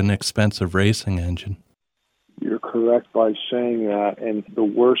to an expensive racing engine. You're correct by saying that. And the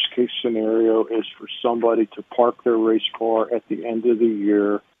worst case scenario is for somebody to park their race car at the end of the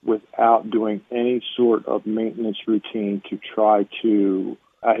year without doing any sort of maintenance routine to try to,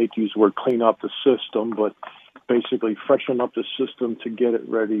 I hate to use the word clean up the system, but basically freshen up the system to get it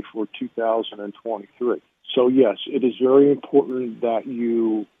ready for 2023. So yes, it is very important that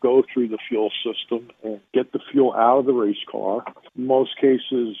you go through the fuel system and get the fuel out of the race car. In most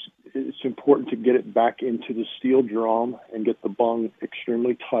cases, it's important to get it back into the steel drum and get the bung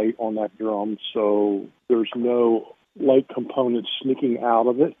extremely tight on that drum so there's no light components sneaking out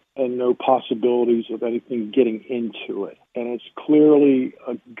of it and no possibilities of anything getting into it. And it's clearly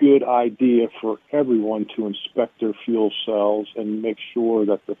a good idea for everyone to inspect their fuel cells and make sure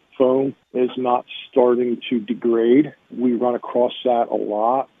that the foam is not starting to degrade. We run across that a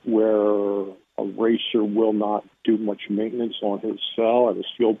lot where a racer will not do much maintenance on his cell and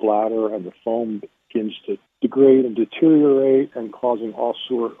his fuel bladder, and the foam begins to degrade and deteriorate and causing all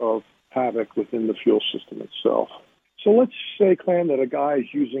sort of havoc within the fuel system itself. So let's say, Clan, that a guy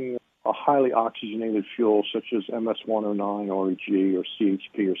is using a highly oxygenated fuel such as MS-109 REG or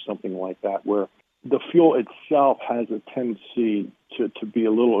CHP or something like that, where the fuel itself has a tendency to be a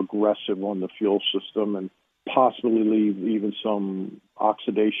little aggressive on the fuel system and possibly leave even some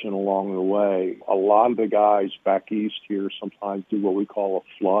oxidation along the way. A lot of the guys back east here sometimes do what we call a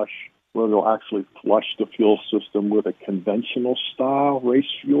flush, where they'll actually flush the fuel system with a conventional style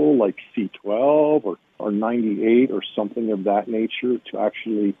race fuel like C12 or 98 or something of that nature to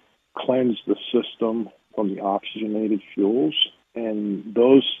actually cleanse the system from the oxygenated fuels. And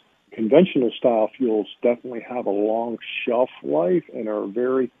those conventional style fuels definitely have a long shelf life and are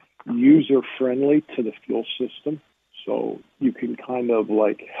very user-friendly to the fuel system. So you can kind of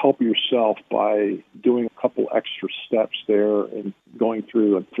like help yourself by doing a couple extra steps there and going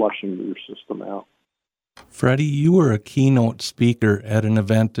through and flushing your system out. Freddie, you were a keynote speaker at an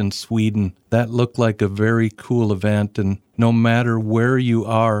event in Sweden. That looked like a very cool event, and no matter where you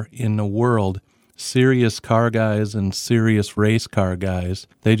are in the world, serious car guys and serious race car guys,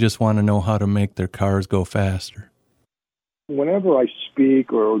 they just want to know how to make their cars go faster. Whenever I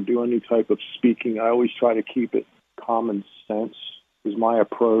speak or do any type of speaking, I always try to keep it common sense is my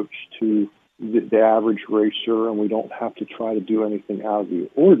approach to the average racer, and we don't have to try to do anything out of the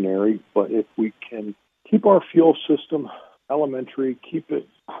ordinary, but if we can keep our fuel system elementary, keep it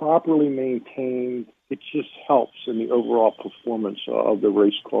properly maintained. It just helps in the overall performance of the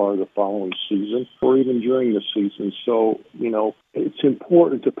race car the following season or even during the season. So, it's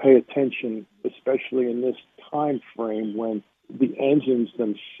important to pay attention, especially in this time frame when the engines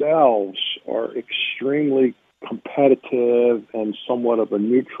themselves are extremely competitive and somewhat of a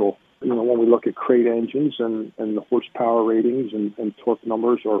neutral. When we look at crate engines and the horsepower ratings and torque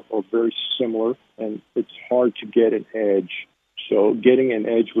numbers are very similar, and it's hard to get an edge. So getting an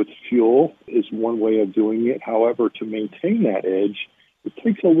edge with fuel is one way of doing it. However, to maintain that edge, it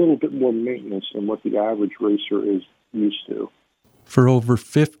takes a little bit more maintenance than what the average racer is used to. For over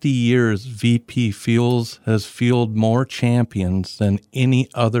 50 years, VP Fuels has fueled more champions than any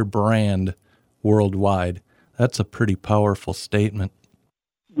other brand worldwide. That's a pretty powerful statement.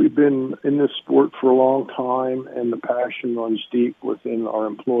 We've been in this sport for a long time, and the passion runs deep within our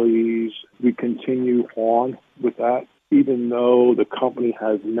employees. We continue on with that, even though the company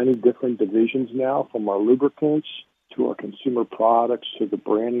has many different divisions now, from our lubricants to our consumer products to the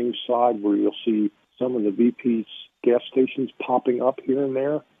branding side, where you'll see some of the VP's gas stations popping up here and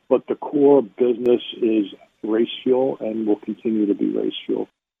there. But the core business is race fuel and will continue to be race fuel.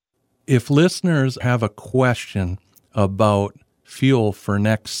 If listeners have a question about fuel for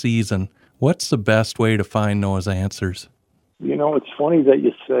next season, what's the best way to find those answers? It's funny that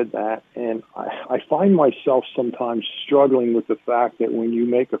you said that, and I find myself sometimes struggling with the fact that when you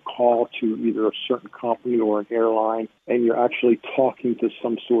make a call to either a certain company or an airline and you're actually talking to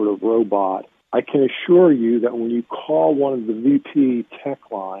some sort of robot, I can assure you that when you call one of the VP tech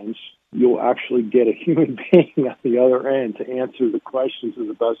lines, you'll actually get a human being at the other end to answer the questions to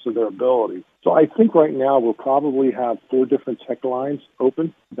the best of their ability. So I think right now we'll probably have 4 different tech lines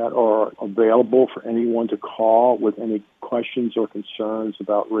open that are available for anyone to call with any questions or concerns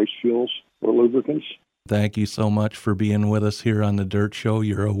about race fuels or lubricants. Thank you so much for being with us here on The Dirt Show.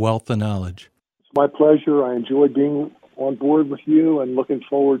 You're a wealth of knowledge. It's my pleasure. I enjoy being on board with you and looking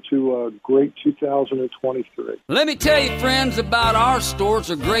forward to a great 2023. Let me tell you, friends, about our store. It's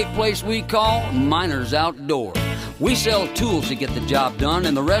a great place we call Miners Outdoor. We sell tools to get the job done,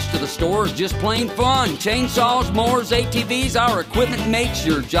 and the rest of the store is just plain fun. Chainsaws, mowers, ATVs, our equipment makes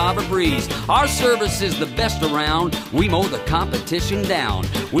your job a breeze. Our service is the best around. We mow the competition down.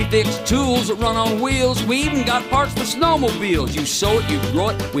 We fix tools that run on wheels. We even got parts for snowmobiles. You sow it, you grow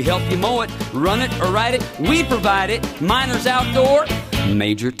it, we help you mow it, run it or ride it. We provide it. Miners Outdoor,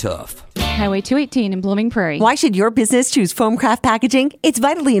 Major Tough. Highway 218 in Blooming Prairie. Why should your business choose Foamcraft Packaging? It's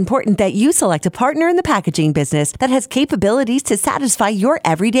vitally important that you select a partner in the packaging business that has capabilities to satisfy your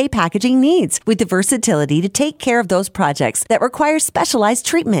everyday packaging needs with the versatility to take care of those projects that require specialized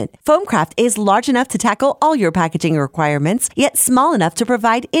treatment. Foamcraft is large enough to tackle all your packaging requirements, yet small enough to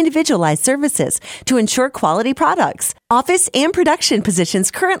provide individualized services to ensure quality products. Office and production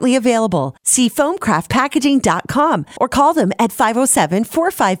positions currently available. See foamcraftpackaging.com or call them at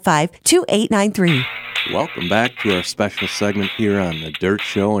 507-455-2893. Welcome back to our special segment here on The Dirt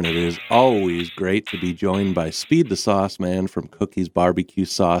Show, and it is always great to be joined by Speed the Sauce Man from Cookies Barbecue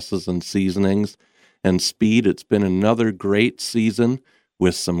Sauces and Seasonings. And Speed, it's been another great season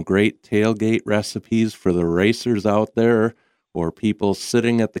with some great tailgate recipes for the racers out there or people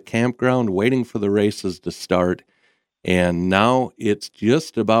sitting at the campground waiting for the races to start. And now it's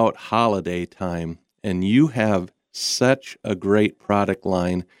just about holiday time, and you have such a great product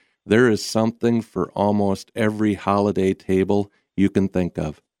line. There is something for almost every holiday table you can think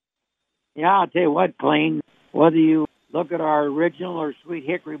of. Yeah, I'll tell you what, Clayton, whether you look at our original or sweet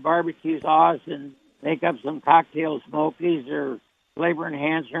hickory barbecue sauce and make up some cocktail smokies or flavor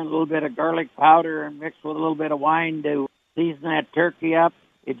enhancer and a little bit of garlic powder and mix with a little bit of wine to season that turkey up,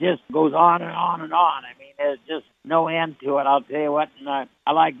 it just goes on and on and on. I mean, there's just no end to it, I'll tell you what. And I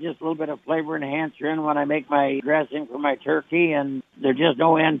like just a little bit of flavor enhancer in when I make my dressing for my turkey, and there's just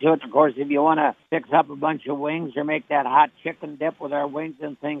no end to it. And of course, if you want to fix up a bunch of wings or make that hot chicken dip with our wings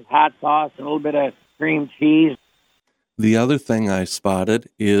and things, hot sauce and a little bit of cream cheese. The other thing I spotted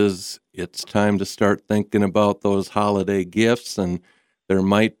is it's time to start thinking about those holiday gifts, and there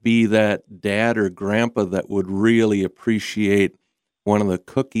might be that dad or grandpa that would really appreciate one of the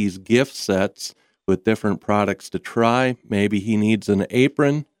cookies gift sets with different products to try. Maybe he needs an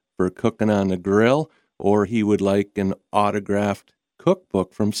apron for cooking on the grill, or he would like an autographed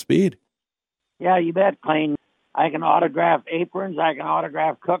cookbook from Speed. Yeah, you bet, Clayton. I can autograph aprons, I can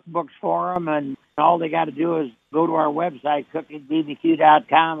autograph cookbooks for them, and all they got to do is go to our website,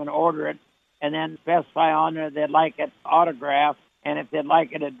 cookiesbbq.com, and order it, and then specify on there they'd like it autographed, and if they'd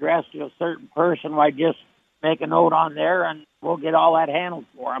like it addressed to a certain person, why just make a note on there, and we'll get all that handled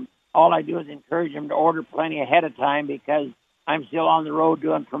for them. All I do is encourage them to order plenty ahead of time because I'm still on the road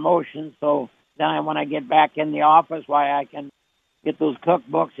doing promotions, so then when I get back in the office, I can get those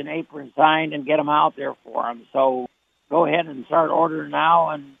cookbooks and aprons signed and get them out there for them. So go ahead and start ordering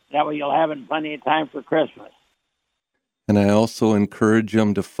now, and that way you'll have it in plenty of time for Christmas. And I also encourage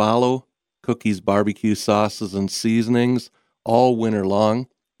them to follow Cookies Barbecue Sauces and Seasonings all winter long.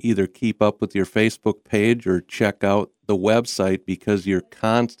 Either keep up with your Facebook page or check out the website because you're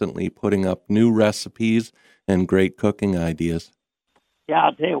constantly putting up new recipes and great cooking ideas. Yeah,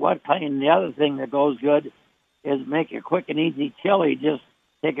 I'll tell you what, Clayton, the other thing that goes good is make a quick and easy chili. Just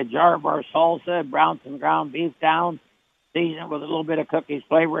take a jar of our salsa, brown some ground beef down, season it with a little bit of Cookies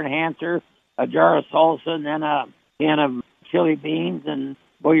flavor enhancer, a jar of salsa, and then a can of chili beans, and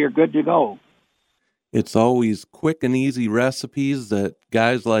boy, you're good to go. It's always quick and easy recipes that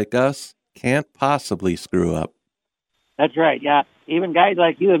guys like us can't possibly screw up. That's right, yeah. Even guys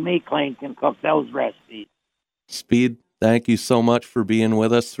like you and me, Clayton, can cook those recipes. Speed, thank you so much for being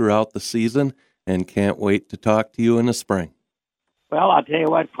with us throughout the season, and can't wait to talk to you in the spring. Well, I'll tell you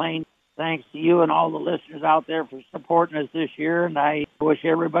what, Clayton, thanks to you and all the listeners out there for supporting us this year, and I wish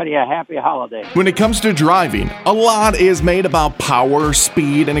everybody a happy holiday. When it comes to driving, a lot is made about power,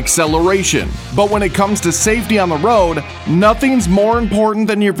 speed, and acceleration. But when it comes to safety on the road, nothing's more important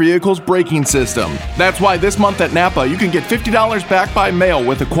than your vehicle's braking system. That's why this month at Napa, you can get $50 back by mail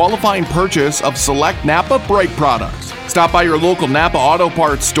with a qualifying purchase of select Napa brake products. Stop by your local Napa Auto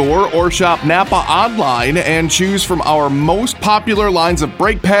Parts store or shop Napa online and choose from our most popular lines of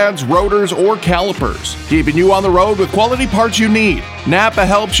brake pads, rotors, or calipers, keeping you on the road with quality parts you need. Napa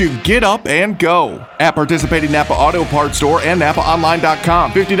helps you get up and go. At participating Napa Auto Parts store and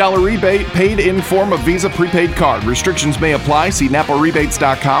NapaOnline.com. $50 rebate paid in form of Visa prepaid card. Restrictions may apply. See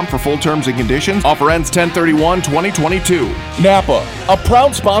NapaRebates.com for full terms and conditions. Offer ends 10/31/2022. Napa, a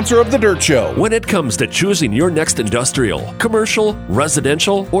proud sponsor of The Dirt Show. When it comes to choosing your next industrial, commercial,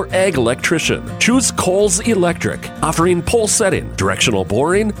 residential, or ag electrician, choose Coles Electric, offering pole setting, directional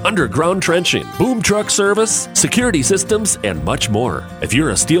boring, underground trenching, boom truck service, security systems, and much more. If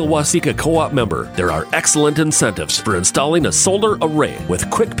you're a Steel-Waseca Co-op member, there are excellent incentives for installing a solar array with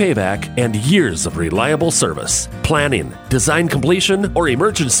quick payback and years of reliable service. Planning, design completion, or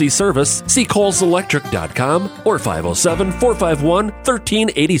emergency service, see coleselectric.com or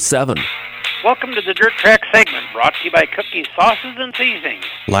 507-451-1387. Welcome to the Dirt Track segment, brought to you by Cookies, Sauces, and Seasonings.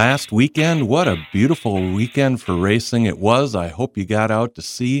 Last weekend, what a beautiful weekend for racing it was. I hope you got out to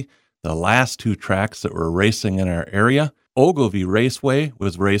see the last two tracks that were racing in our area. Ogilvie Raceway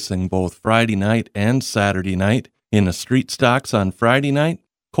was racing both Friday night and Saturday night. In the street stocks on Friday night,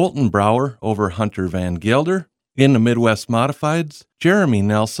 Colton Brower over Hunter Van Gelder. In the Midwest Modifieds, Jeremy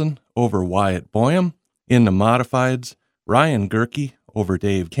Nelson over Wyatt Boyum. In the Modifieds, Ryan Gerke over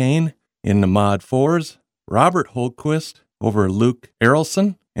Dave Kane. In the Mod 4s, Robert Holtquist over Luke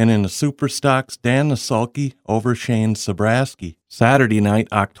Errolson. And in the Super Stocks, Dan Nasulke over Shane Sabraski. Saturday night,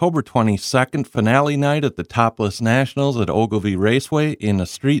 October 22nd, finale night at the Topless Nationals at Ogilvie Raceway. In the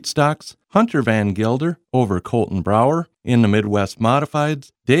Street Stocks, Hunter Van Gelder over Colton Brower. In the Midwest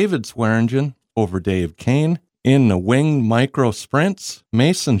Modifieds, David Swearingen over Dave Kane. In the Winged Micro Sprints,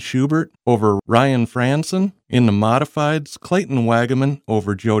 Mason Schubert over Ryan Franson. In the Modifieds, Clayton Wagaman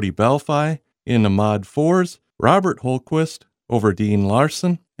over Jody Belfi. In the Mod 4s, Robert Holtquist over Dean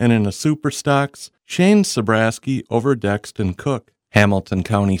Larson. And in the Super Stocks, Shane Sabraski over Dexton Cook. Hamilton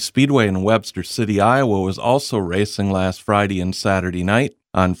County Speedway in Webster City, Iowa was also racing last Friday and Saturday night.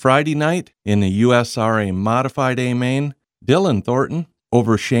 On Friday night, in the USRA Modified A Main, Dylan Thornton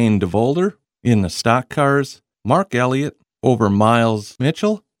over Shane DeVolder. In the stock cars, Mark Elliott over Miles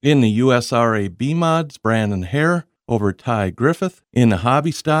Mitchell. In the USRA B Mods, Brandon Hare over Ty Griffith. In the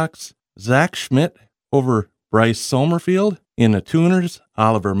hobby stocks, Zach Schmidt over Bryce Somerfield. In the tuners,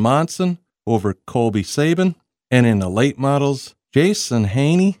 Oliver Monson over Colby Sabin. And in the late models, Jason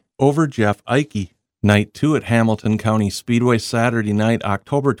Haney over Jeff Eike. Night 2 at Hamilton County Speedway Saturday night,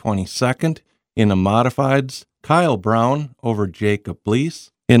 October 22nd. In the modifieds, Kyle Brown over Jacob Bleese.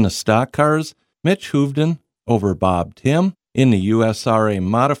 In the stock cars, Mitch Hoovden over Bob Tim. In the USRA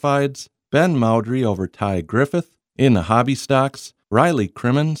modifieds, Ben Mowdrey over Ty Griffith. In the hobby stocks, Riley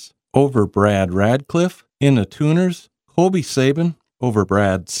Crimmins over Brad Radcliffe. In the tuners, Colby Sabin over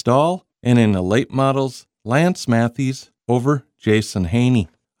Brad Stahl. And in the late models, Lance Matthews over Jason Haney.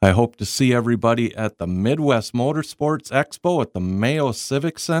 I hope to see everybody at the Midwest Motorsports Expo at the Mayo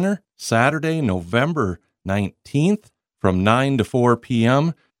Civic Center, Saturday, November 19th from 9 to 4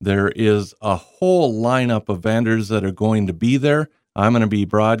 p.m. There is a whole lineup of vendors that are going to be there. I'm going to be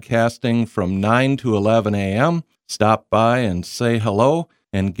broadcasting from 9 to 11 a.m. Stop by and say hello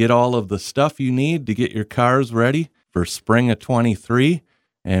and get all of the stuff you need to get your cars ready for spring of 23,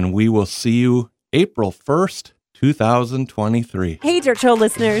 and we will see you April 1st, 2023. Hey, Dirt Show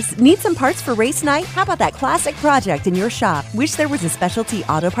listeners, need some parts for race night? How about that classic project in your shop? Wish there was a specialty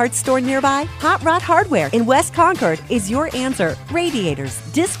auto parts store nearby? Hot Rod Hardware in West Concord is your answer. Radiators,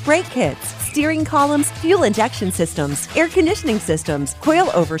 disc brake kits, steering columns, fuel injection systems, air conditioning systems,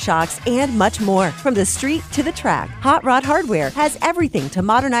 coil overshocks, and much more. From the street to the track, Hot Rod Hardware has everything to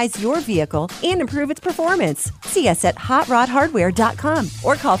modernize your vehicle and improve its performance. See us at hotrodhardware.com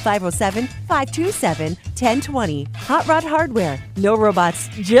or call 507-527-1020. Hot Rod Hardware. No robots,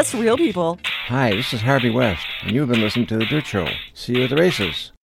 just real people. Hi, this is Harvey West, and you've been listening to The Dirt Show. See you at the races.